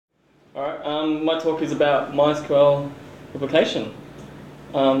Alright, my talk is about MySQL replication.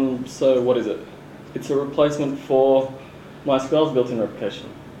 So what is it? It's a replacement for MySQL's built-in replication.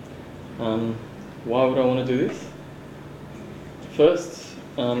 Why would I want to do this? First,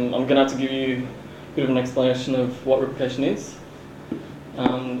 I'm going to have to give you a bit of an explanation of what replication is.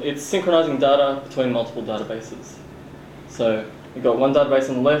 It's synchronizing data between multiple databases. So you've got one database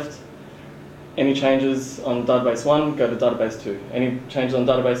on the left. Any changes on database 1, go to database 2. Any changes on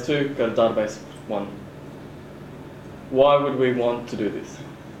database 2, go to database 1. Why would we want to do this?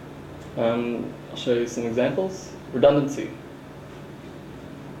 I'll show you some examples. Redundancy.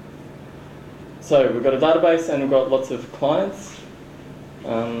 So we've got a database and we've got lots of clients.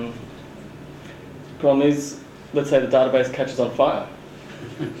 Problem is, let's say the database catches on fire.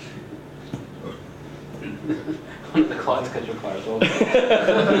 The clients catch on fire as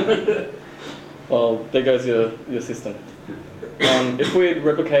well. Well, there goes your system. If we had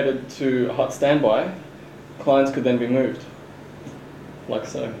replicated to a hot standby, clients could then be moved, like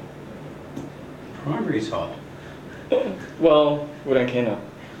so. Primary's hot. Well, we don't care now.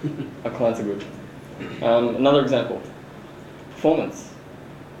 Our clients are good. Another example, performance.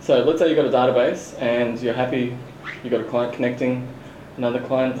 So let's say you've got a database and you're happy, you've got a client connecting, another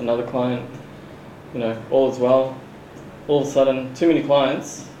client, all is well. All of a sudden, too many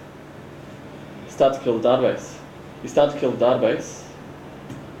clients start to kill the database. You start to kill the database,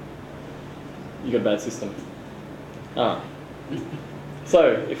 you got a bad system.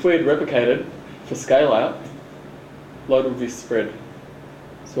 So if we had replicated for scale out, load would be spread.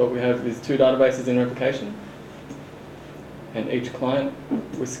 So what we have is two databases in replication, and each client,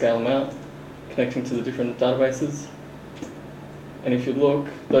 we scale them out, connecting to the different databases. And if you look,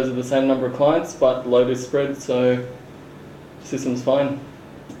 those are the same number of clients, but the load is spread, so the system's fine.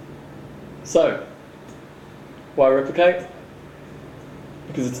 So, why replicate?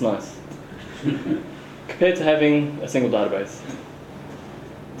 Because it's nice. Compared to having a single database.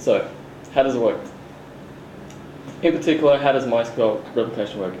 So, how does it work? In particular, how does MySQL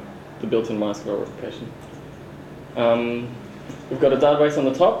replication work? The built-in MySQL replication. We've got a database on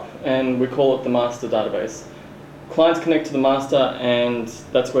the top, and we call it the master database. Clients connect to the master, and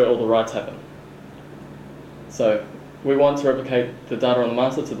that's where all the writes happen. So, we want to replicate the data on the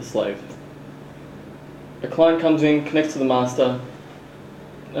master to the slave. A client comes in, connects to the master,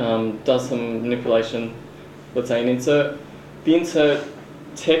 does some manipulation, let's say an insert. The insert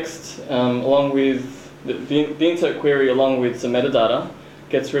text along with the insert query along with some metadata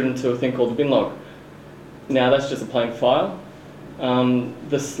gets written to a thing called the bin log. Now that's just a plain file.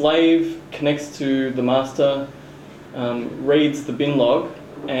 The slave connects to the master, reads the bin log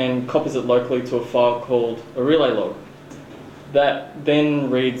and copies it locally to a file called a relay log. That then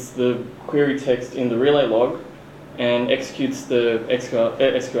reads the query text in the relay log and executes the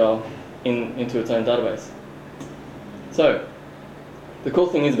SQL into its own database. So, the cool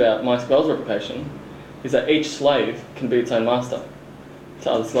thing is about MySQL's replication is that each slave can be its own master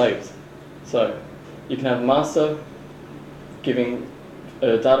to other slaves. So, you can have a master giving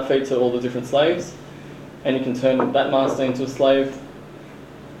a data feed to all the different slaves, and you can turn that master into a slave,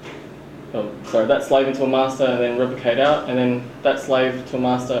 that slave into a master and then replicate out, and then that slave to a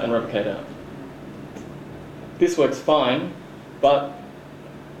master and replicate out. This works fine, but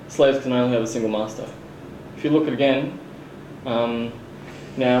slaves can only have a single master. If you look at it again,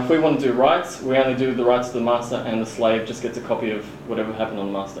 now if we want to do writes, we only do the writes to the master and the slave just gets a copy of whatever happened on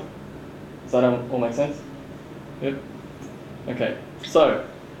the master. Does that all make sense? Yep. Okay, so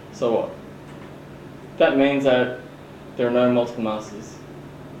what? That means that there are no multiple masters.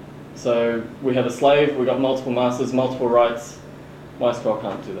 So we have a slave, we've got multiple masters, multiple writes. MySQL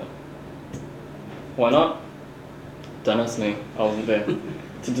can't do that. Why not? Don't ask me, I wasn't there.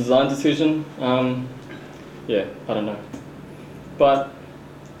 It's a design decision. Yeah, I don't know. But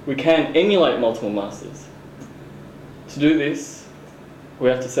we can emulate multiple masters. To do this, we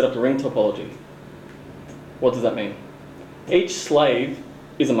have to set up a ring topology. What does that mean? Each slave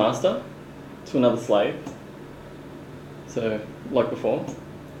is a master to another slave. So, like before.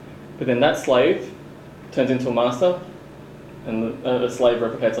 But then that slave turns into a master, and the slave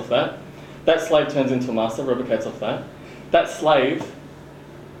replicates off that. That slave turns into a master, replicates off that. That slave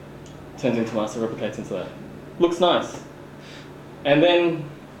turns into a master, replicates into that. Looks nice. And then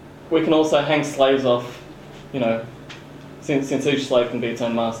we can also hang slaves off, since each slave can be its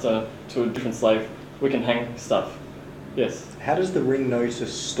own master to a different slave, we can hang stuff. Yes? How does the ring know to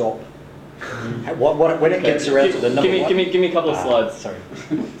stop? When it gets around to the number give me a couple of slides. Sorry.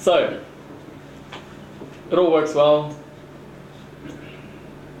 So, it all works well.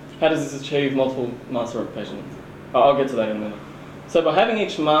 How does this achieve multiple master replication? I'll get to that in a minute. So by having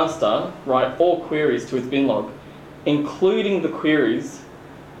each master write all queries to its bin log, including the queries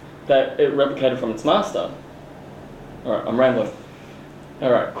that it replicated from its master. All right, I'm rambling. All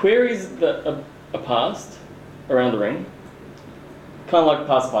right, queries that are passed around the ring, kind of like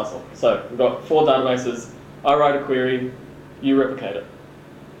pass parcel. So we've got 4 databases. I write a query, you replicate it.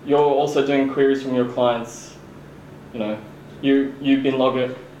 You're also doing queries from your clients. You know, you bin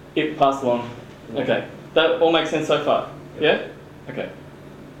log it passed along. Okay, that all makes sense so far. Yeah? Okay.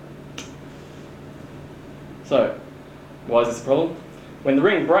 So, why is this a problem? When the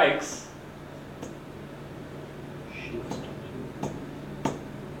ring breaks,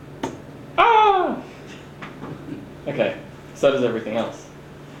 okay, so does everything else.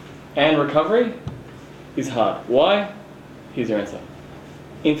 And recovery is hard. Why? Here's your answer.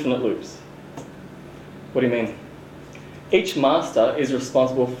 Infinite loops. What do you mean? Each master is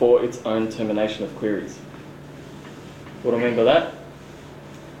responsible for its own termination of queries. What do I mean by that?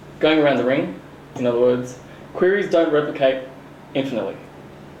 Going around the ring, in other words, queries don't replicate infinitely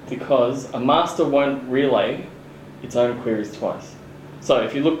because a master won't relay its own queries twice. So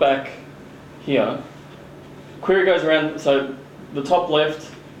if you look back here, query goes around, so the top left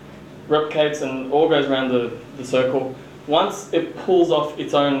replicates and all goes around the circle. Once it pulls off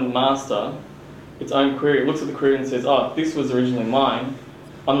its own master, its own query, it looks at the query and says, oh, this was originally mine,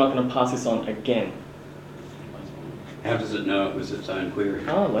 I'm not going to pass this on again. How does it know it was its own query?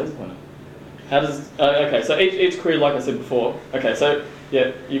 Oh, laser pointer. How does, okay, so each query, like I said before, okay, so,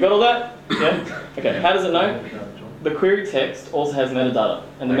 yeah, you got all that? Yeah? Okay, how does it know? The query text also has metadata,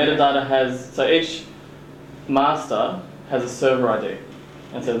 and the metadata has, so each master has a server ID,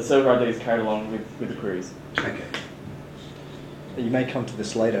 and so the server ID is carried along with the queries. Okay. You may come to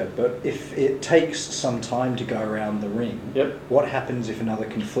this later, but if it takes some time to go around the ring, Yep. what happens if another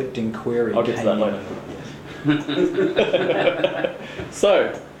conflicting query I'll get to came that in? later.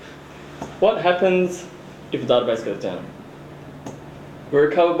 So, what happens if the database goes down? We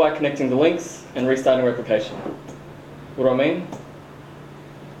recover by connecting the links and restarting replication. What do I mean?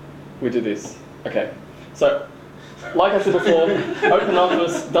 We do this. Okay. So, like I said before,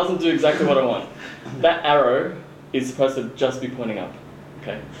 OpenOffice doesn't do exactly what I want. That arrow is supposed to just be pointing up.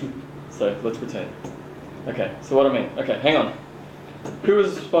 Okay. So, let's pretend. Okay. So what do I mean? Okay, hang on. Who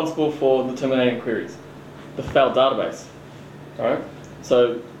is responsible for the terminating queries? The failed database. Alright?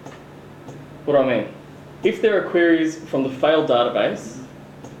 So, what do I mean? If there are queries from the failed database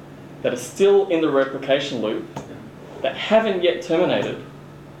that are still in the replication loop that haven't yet terminated,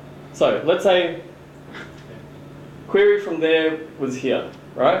 so let's say query from there was here,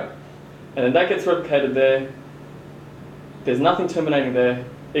 right? And then that gets replicated there, there's nothing terminating there,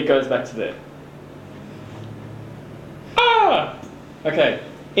 it goes back to there. Okay,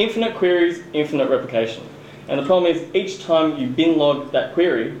 infinite queries, infinite replication. And the problem is each time you bin log that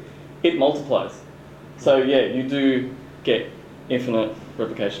query, it multiplies. So yeah, you do get infinite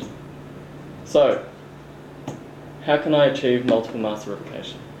replication. So, how can I achieve multiple master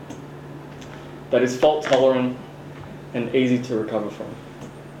replication that is fault tolerant and easy to recover from?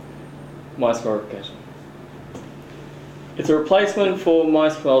 MySQL replication. It's a replacement for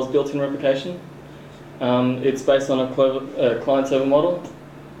MySQL's built-in replication. It's based on a client-server model.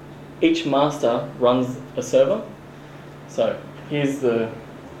 Each master runs a server. So here's the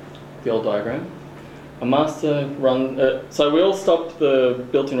old diagram. A master runs. So we all stopped the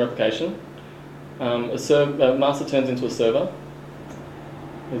built-in replication. A master turns into a server,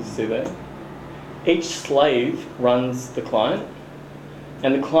 as you see there. Each slave runs the client,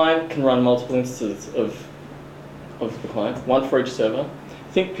 and the client can run multiple instances of the client, one for each server.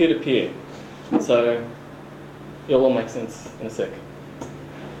 Think peer-to-peer. So it'll all make sense in a sec.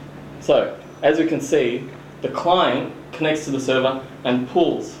 So, as we can see, the client connects to the server and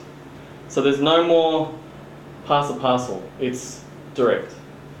pulls. So there's no more parser-parcel, it's direct.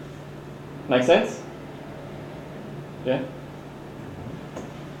 Make sense? Yeah?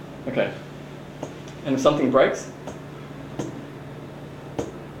 Okay. And if something breaks,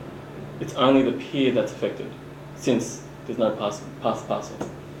 it's only the peer that's affected, since there's no parser-parcel.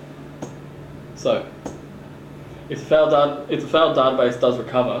 So, if the failed database does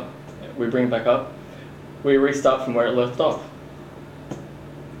recover, we bring it back up, we restart from where it left off.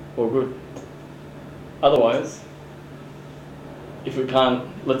 All good. Otherwise, if we can't,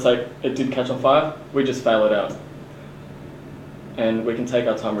 let's say it did catch on fire, we just fail it out. And we can take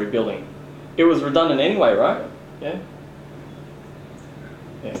our time rebuilding. It was redundant anyway, right? Yeah?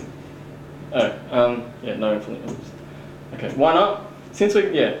 Yeah. Oh, yeah, no infinite loops. Okay, why not? Since we,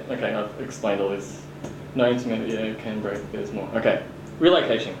 yeah, okay, I've explained all this. No intermediate can break, there's more. Okay,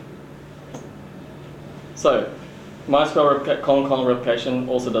 relocation. So, MySQL column replication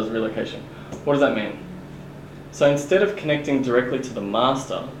also does relocation. What does that mean? So instead of connecting directly to the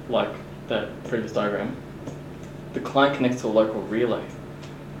master, like that previous diagram, the client connects to a local relay.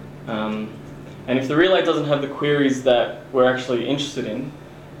 And if the relay doesn't have the queries that we're actually interested in,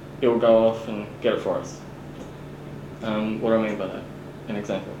 it will go off and get it for us. What do I mean by that? An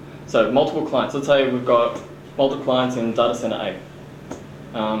example. So multiple clients. Let's say we've got multiple clients in data center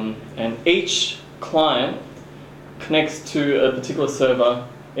A. And each client connects to a particular server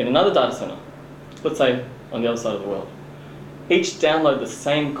in another data center. Let's say on the other side of the world. Each download the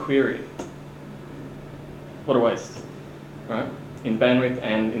same query. What a waste, right? In bandwidth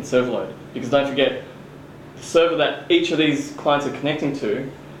and in server load. Because don't forget, the server that each of these clients are connecting to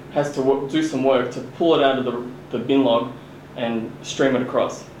has to do some work to pull it out of the bin log and stream it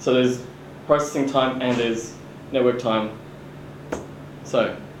across. So there's processing time and there's network time.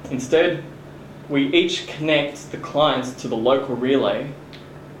 So instead, we each connect the clients to the local relay,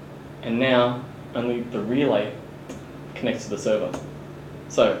 and now only the relay connects to the server.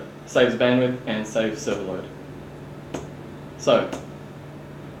 So saves bandwidth and saves server load. So,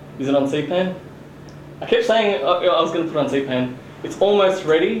 is it on CPAN? I kept saying I was going to put it on CPAN. It's almost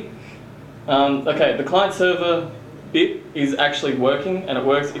ready. Okay, the client server bit is actually working, and it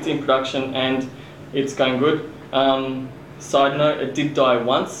works. It's in production and it's going good. Side note, it did die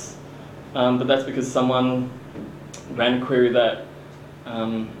once, but that's because someone ran a query that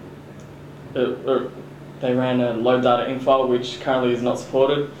they ran a load data in file, which currently is not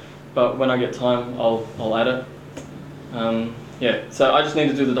supported. But when I get time, I'll add it. Yeah, so I just need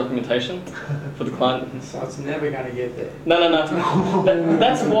to do the documentation for the client. So it's never going to get there. No.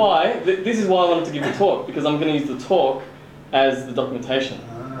 That's why, this is why I wanted to give the talk, because I'm going to use the talk as the documentation.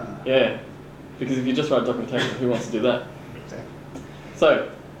 Yeah, because if you just write documentation, who wants to do that? Exactly.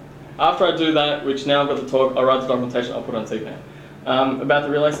 So, after I do that, which now I've got the talk, I'll write the documentation, I'll put it on CPAN. About the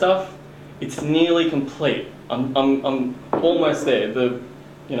relay stuff, it's nearly complete. I'm almost there, the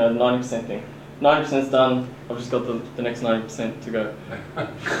 90% thing. 90%'s done, I've just got the next 90% to go.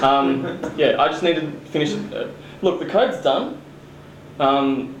 Yeah, I just need to finish it. Look, the code's done.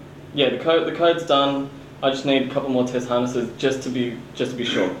 Yeah, the code's done. I just need a couple more test harnesses just to be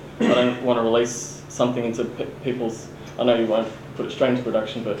sure. I don't want to release something into people's. I know you won't put it straight into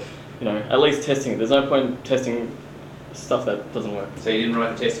production, but at least testing it. There's no point testing stuff that doesn't work. So you didn't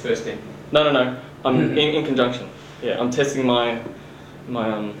write the test first then? No. I'm in conjunction. Yeah, I'm testing my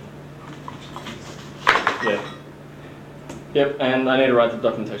yeah. Yep, and I need to write the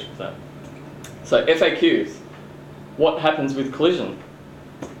documentation for that. So FAQs. What happens with collision?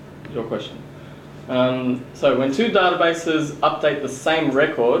 Your question. So when two databases update the same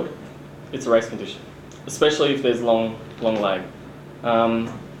record, it's a race condition, especially if there's long lag.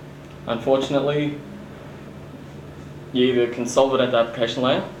 Unfortunately, you either can solve it at the application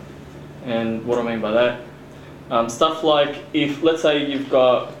layer, and what do I mean by that? Stuff like if, let's say you've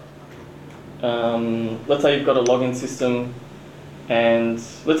got a login system, and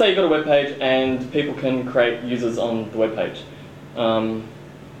let's say you've got a web page and people can create users on the web page, and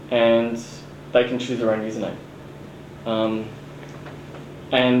they can choose their own username.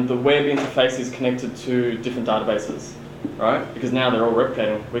 And the web interface is connected to different databases, right? Because now they're all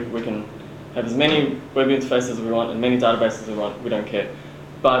replicating. We can have as many web interfaces as we want and many databases as we want. We don't care.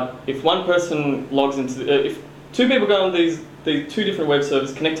 But if one person logs into, if two people go on these two different web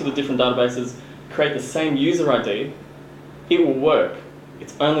servers, connect to the different databases, create the same user ID, it will work.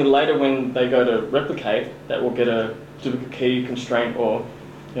 It's only later when they go to replicate that we'll get a duplicate key constraint, or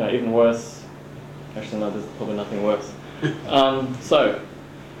even worse. Actually, no, there's probably nothing worse. So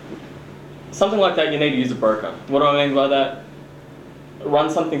something like that, you need to use a broker. What do I mean by that? Run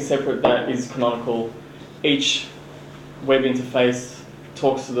something separate that is canonical. Each web interface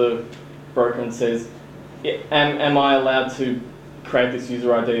talks to the broker and says, am I allowed to create this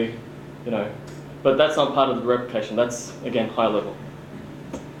user ID? But that's not part of the replication. That's, again, high level.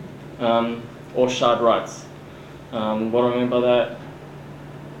 Or shard writes. What do I mean by that?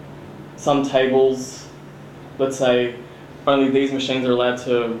 Some tables, let's say only these machines are allowed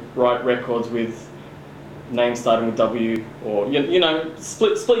to write records with names starting with W, or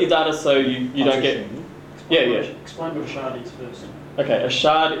split your data so you don't get. Explain what a shard is first. Okay, a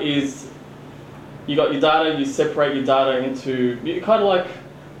shard is you got your data, you separate your data into kind of like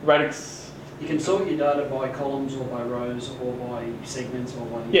radix. You can sort your data by columns or by rows or by segments or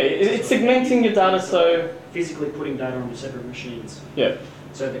by. Yeah, it's segmenting your data so. Physically putting data onto separate machines. Yeah.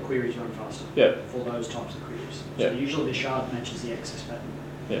 So the queries run faster. Yeah. For those types of queries. Yeah. So usually the shard matches the access pattern.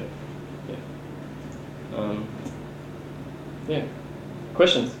 Yeah. Yeah.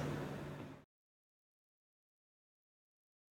 Questions?